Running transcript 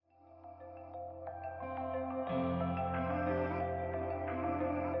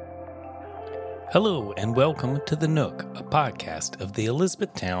Hello and welcome to the Nook, a podcast of the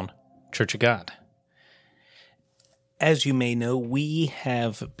Elizabethtown Church of God. As you may know, we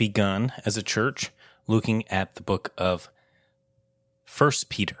have begun as a church looking at the book of 1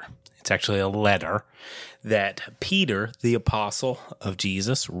 Peter. It's actually a letter that Peter, the apostle of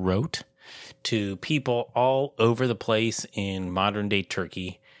Jesus, wrote to people all over the place in modern-day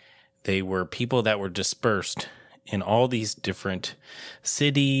Turkey. They were people that were dispersed in all these different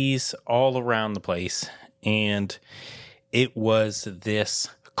cities all around the place. And it was this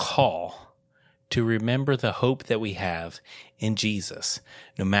call to remember the hope that we have in Jesus,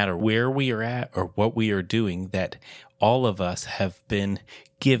 no matter where we are at or what we are doing, that all of us have been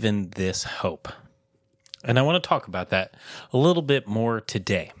given this hope. And I want to talk about that a little bit more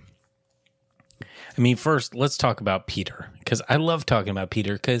today. First, let's talk about Peter, because I love talking about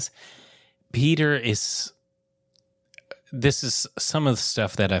Peter, because this is some of the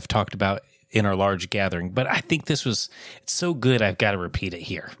stuff that I've talked about in our large gathering, but I think it's so good I've got to repeat it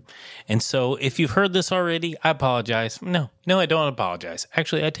here. And so if you've heard this already, I apologize. No, I don't apologize.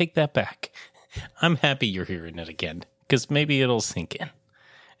 Actually, I take that back. I'm happy you're hearing it again, because maybe it'll sink in.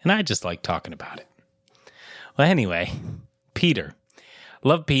 And I just like talking about it. Well, anyway, Peter.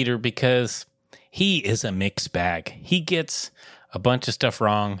 Love Peter because he is a mixed bag. He gets a bunch of stuff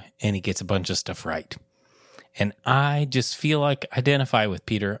wrong, and he gets a bunch of stuff right. And I just feel like I identify with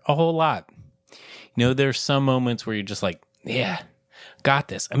Peter a whole lot. You know, there's some moments where you're just like, yeah, got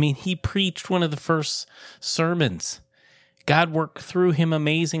this. He preached one of the first sermons. God worked through him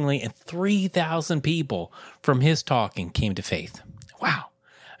amazingly, and 3,000 people from his talking came to faith. Wow.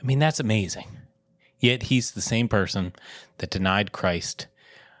 That's amazing. Yet he's the same person that denied Christ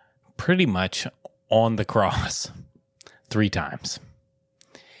pretty much on the cross 3 times.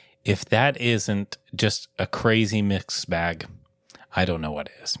 If that isn't just a crazy mixed bag, I don't know what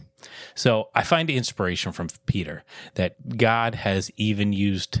is. So I find inspiration from Peter that God has even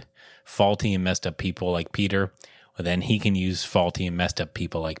used faulty and messed up people like Peter. Well, then he can use faulty and messed up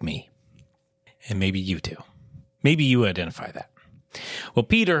people like me. And maybe you too. Maybe you identify that. Well,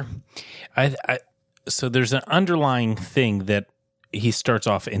 Peter, so there's an underlying thing that he starts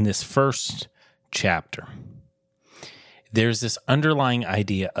off in this first chapter. There's this underlying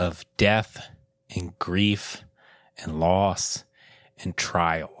idea of death and grief and loss and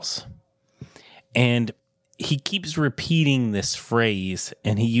trials. And he keeps repeating this phrase,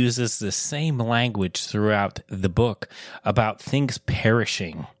 and he uses the same language throughout the book about things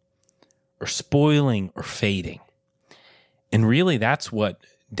perishing or spoiling or fading. And really that's what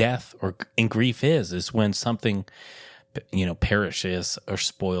death and grief is when something, perishes or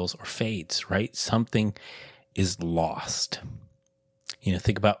spoils or fades, right? Something is lost.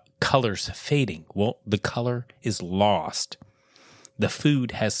 Think about colors fading. Well, the color is lost. The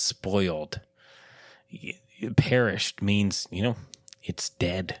food has spoiled. Perished means, it's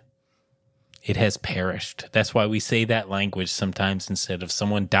dead. It has perished. That's why we say that language sometimes instead of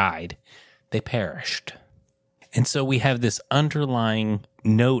someone died, they perished. And so we have this underlying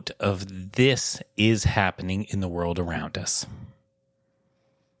note of this is happening in the world around us.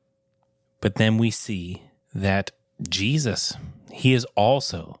 But then we see that Jesus, he has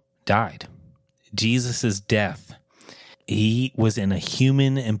also died. Jesus' death, he was in a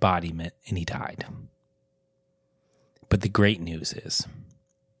human embodiment and he died. But the great news is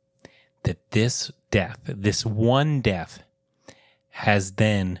that this death, this one death, has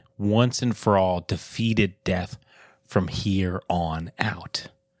then once and for all defeated death from here on out.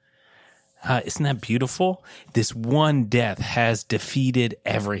 Isn't that beautiful? This one death has defeated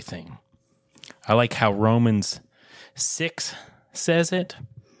everything. I like how Romans 6 says it.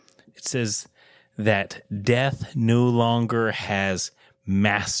 It says that death no longer has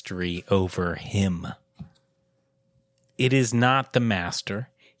mastery over him. It is not the master.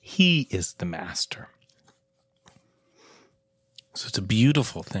 He is the master. So it's a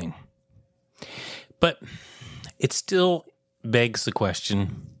beautiful thing. But it still begs the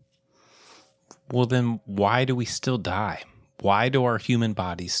question, well, then why do we still die? Why do our human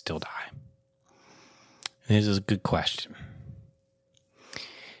bodies still die? And this is a good question.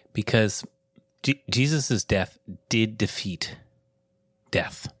 Because Jesus' death did defeat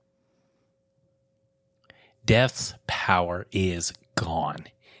death. Death's power is gone.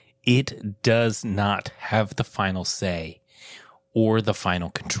 It does not have the final say or the final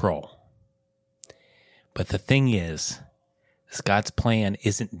control. But the thing is God's plan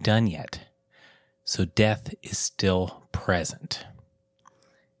isn't done yet. So death is still present.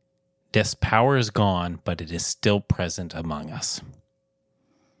 Death's power is gone, but it is still present among us.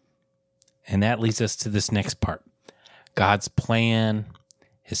 And that leads us to this next part. God's plan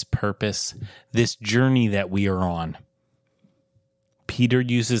his purpose, this journey that we are on. Peter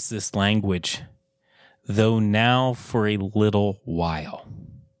uses this language, though now for a little while,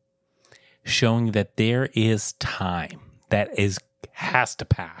 showing that there is time that has to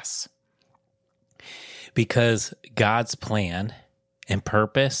pass. Because God's plan and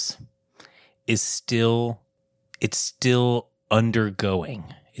purpose is still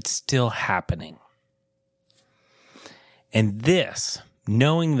undergoing. It's still happening. And this,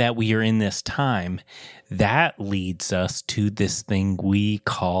 knowing that we are in this time, that leads us to this thing we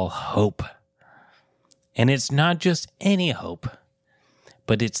call hope. And it's not just any hope,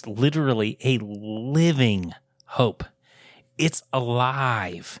 but it's literally a living hope. It's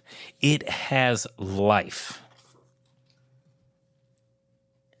alive. It has life.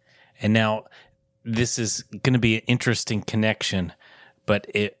 And now, this is going to be an interesting connection, but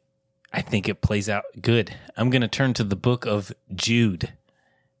I think it plays out good. I'm going to turn to the book of Jude.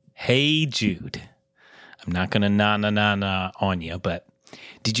 Hey, Jude. I'm not going to na on you, but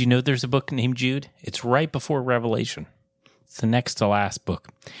did you know there's a book named Jude? It's right before Revelation. It's the next to last book.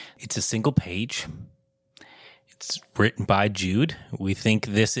 It's a single page. It's written by Jude. We think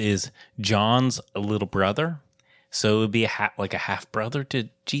this is John's little brother. So it would be like a half brother to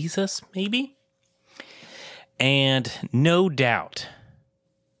Jesus, maybe? And no doubt,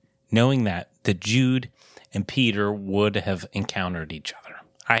 knowing that Jude and Peter would have encountered each other.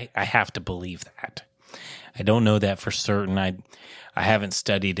 I have to believe that. I don't know that for certain. I haven't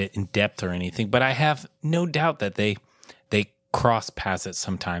studied it in depth or anything, but I have no doubt that they cross paths at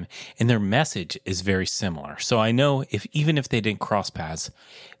some time, and their message is very similar. So I know even if they didn't cross paths,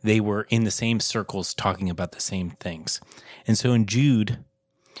 they were in the same circles talking about the same things. And so in Jude,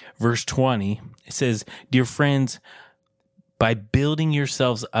 verse 20, it says, "Dear friends, by building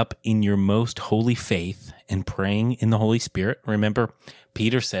yourselves up in your most holy faith and praying in the Holy Spirit," remember,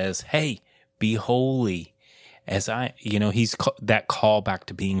 Peter says, hey, be holy as he's that call back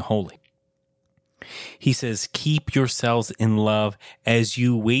to being holy. He says, keep yourselves in love as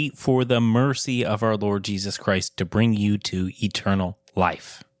you wait for the mercy of our Lord Jesus Christ to bring you to eternal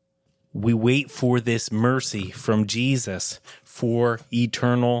life. We wait for this mercy from Jesus for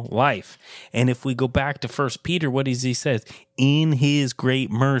eternal life. And if we go back to 1 Peter, what does he say? In his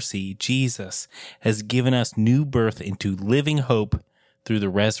great mercy, Jesus has given us new birth into living hope through the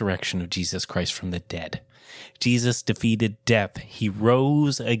resurrection of Jesus Christ from the dead. Jesus defeated death. He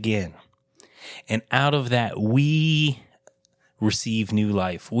rose again. And out of that, we receive new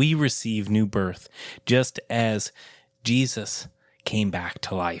life. We receive new birth, just as Jesus came back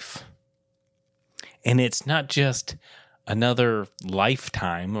to life. And it's not just another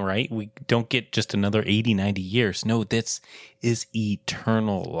lifetime, right? We don't get just another 80, 90 years. No, this is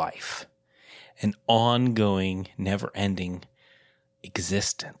eternal life, an ongoing, never-ending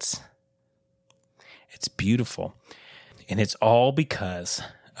existence. It's beautiful. And it's all because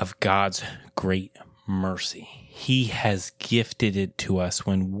of God's great mercy. He has gifted it to us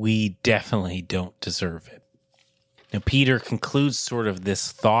when we definitely don't deserve it. Now, Peter concludes sort of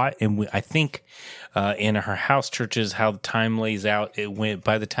this thought, and I think in our house churches, how the time lays out,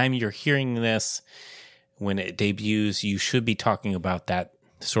 by the time you're hearing this, when it debuts, you should be talking about that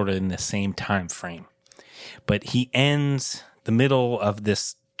sort of in the same time frame. But he ends the middle of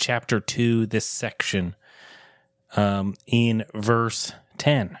this chapter 2, this section, in verse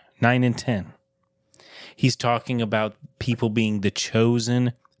 10, 9 and 10. He's talking about people being the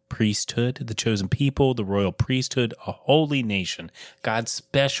chosen priesthood, the chosen people, the royal priesthood, a holy nation, God's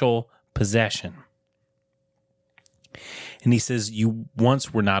special possession. And he says, you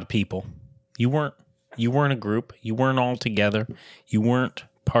once were not a people. You weren't a group. You weren't all together. You weren't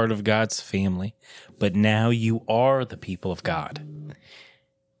part of God's family. But now you are the people of God.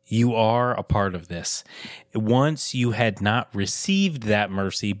 You are a part of this. Once you had not received that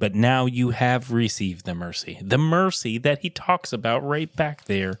mercy, but now you have received the mercy. The mercy that he talks about right back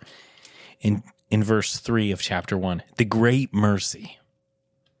there in verse 3 of chapter 1. The great mercy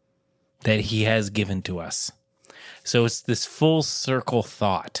that he has given to us. So it's this full circle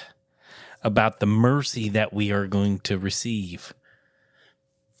thought about the mercy that we are going to receive,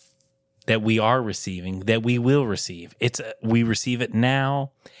 that we are receiving, that we will receive. We receive it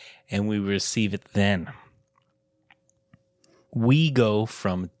now, and we receive it then. We go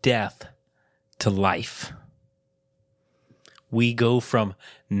from death to life. We go from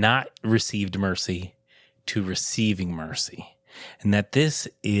not received mercy to receiving mercy, and that this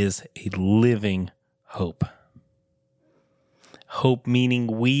is a living hope. Hope meaning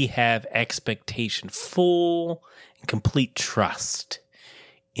we have expectation, full and complete trust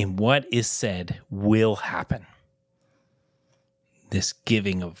in what is said will happen. this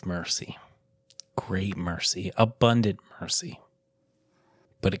giving of mercy, great mercy, abundant mercy.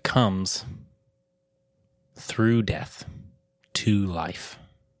 But it comes through death to life.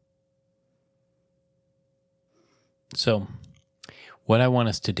 So, what I want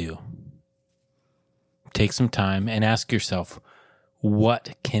us to do, take some time and ask yourself,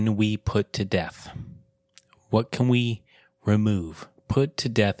 what can we put to death? What can we remove, put to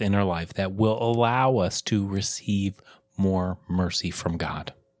death in our life that will allow us to receive more mercy from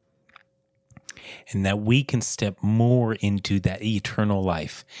God? And that we can step more into that eternal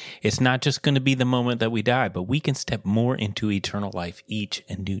life. It's not just going to be the moment that we die, but we can step more into eternal life each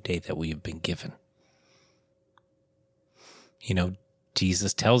and new day that we have been given. You know,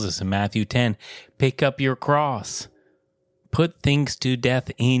 Jesus tells us in Matthew 10, pick up your cross, put things to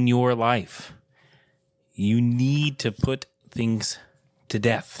death in your life. You need to put things to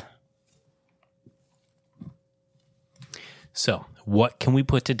death. So, what can we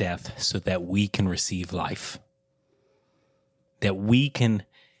put to death so that we can receive life? That we can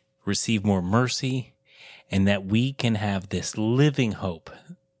receive more mercy, and that we can have this living hope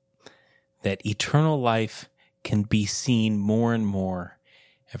that eternal life can be seen more and more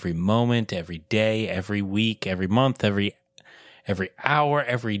every moment, every day, every week, every month, every hour,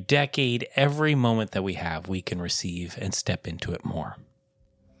 every decade, every moment that we have, we can receive and step into it more.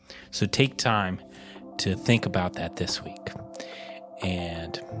 So take time to think about that this week.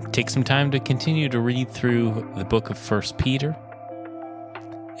 And take some time to continue to read through the book of 1 Peter.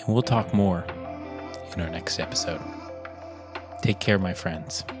 And we'll talk more in our next episode. Take care, my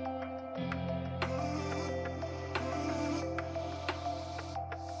friends.